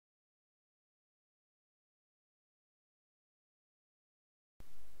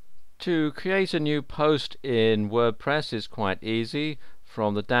To create a new post in WordPress is quite easy.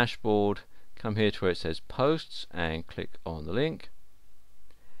 From the dashboard, come here to where it says posts and click on the link,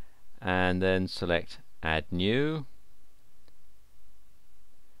 and then select add new,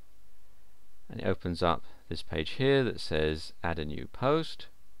 and it opens up this page here that says add a new post.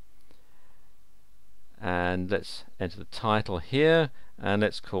 And let's enter the title here, and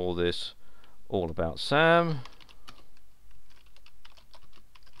let's call this All About Sam.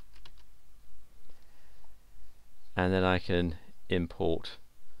 And then I can import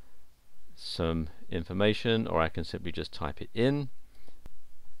some information, or I can simply just type it in.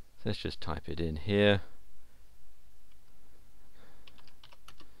 So let's just type it in here.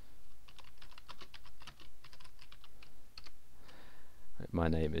 My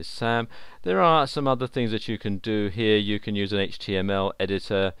name is Sam. There are some other things that you can do here. You can use an HTML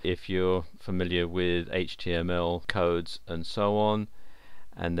editor if you're familiar with HTML codes and so on.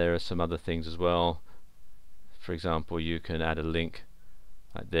 And there are some other things as well. For example, you can add a link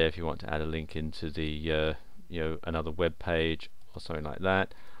like there if you want to add a link into the another web page or something like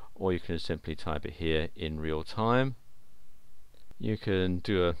that, or you can simply type it here in real time. You can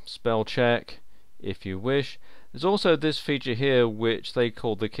do a spell check if you wish. There's also this feature here which they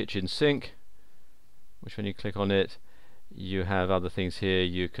call the kitchen sink, which when you click on it, you have other things here.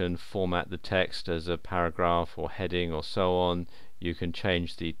 You can format the text as a paragraph or heading or so on. You can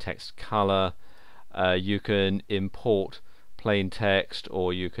change the text color. You can import plain text,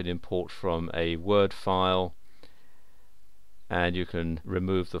 or you can import from a Word file, and you can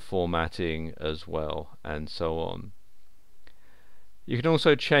remove the formatting as well, and so on. You can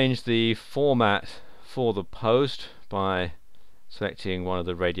also change the format for the post by selecting one of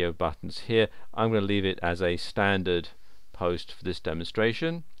the radio buttons here. I'm going to leave it as a standard post for this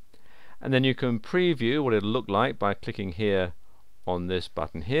demonstration, and then you can preview what it'll look like by clicking here on this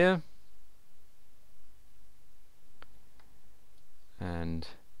button here. And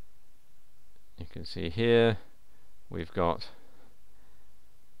you can see here we've got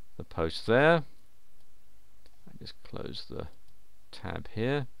the post there. I just close the tab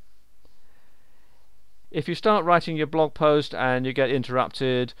here. If you start writing your blog post and you get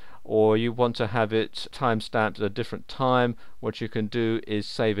interrupted, or you want to have it timestamped at a different time, what you can do is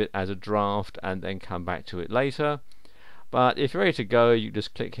save it as a draft and then come back to it later. But if you're ready to go, you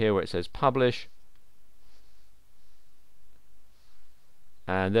just click here where it says publish,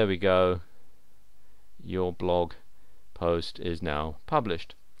 and there we go, your blog post is now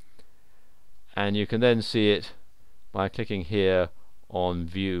published. And you can then see it by clicking here on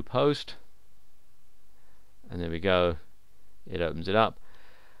view post, and there we go, it opens it up.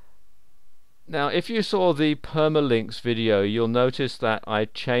 Now if you saw the permalinks video, you'll notice that I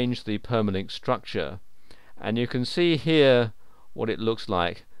changed the permalink structure, and you can see here what it looks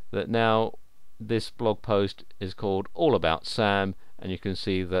like, that now this blog post is called All About Sam, and you can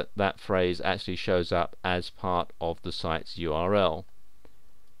see that that phrase actually shows up as part of the site's URL.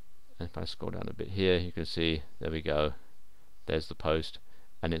 And if I scroll down a bit here, you can see, there we go, there's the post,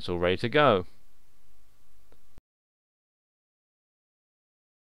 and it's all ready to go.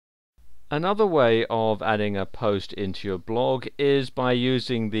 Another way of adding a post into your blog is by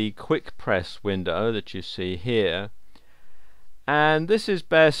using the quick press window that you see here. And this is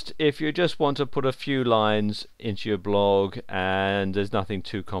best if you just want to put a few lines into your blog and there's nothing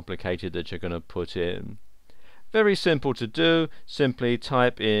too complicated that you're going to put in. Very simple to do. Simply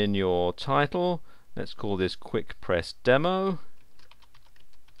type in your title. Let's call this Quick Press Demo.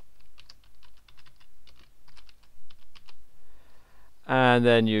 And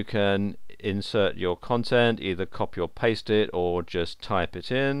then you can insert your content, either copy or paste it or just type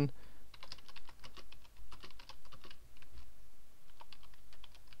it in.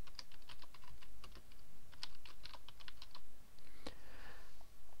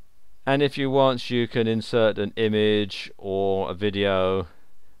 And if you want, you can insert an image or a video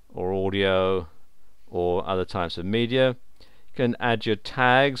or audio or other types of media. You can add your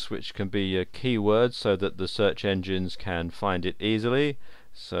tags, which can be your keywords, so that the search engines can find it easily.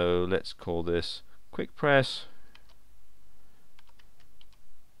 So let's call this Quick Press,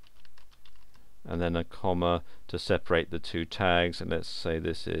 and then a comma to separate the two tags, and let's say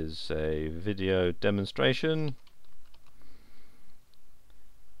this is a video demonstration.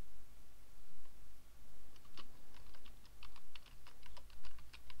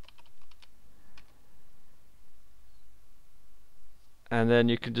 And then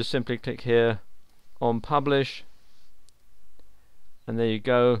you can just simply click here on publish, and there you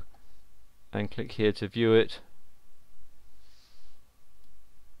go, and click here to view it,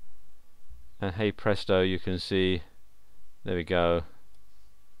 and hey presto, you can see, there we go,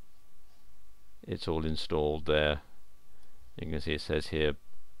 it's all installed there. You can see it says here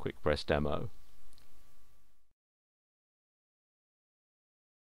Quick Press Demo.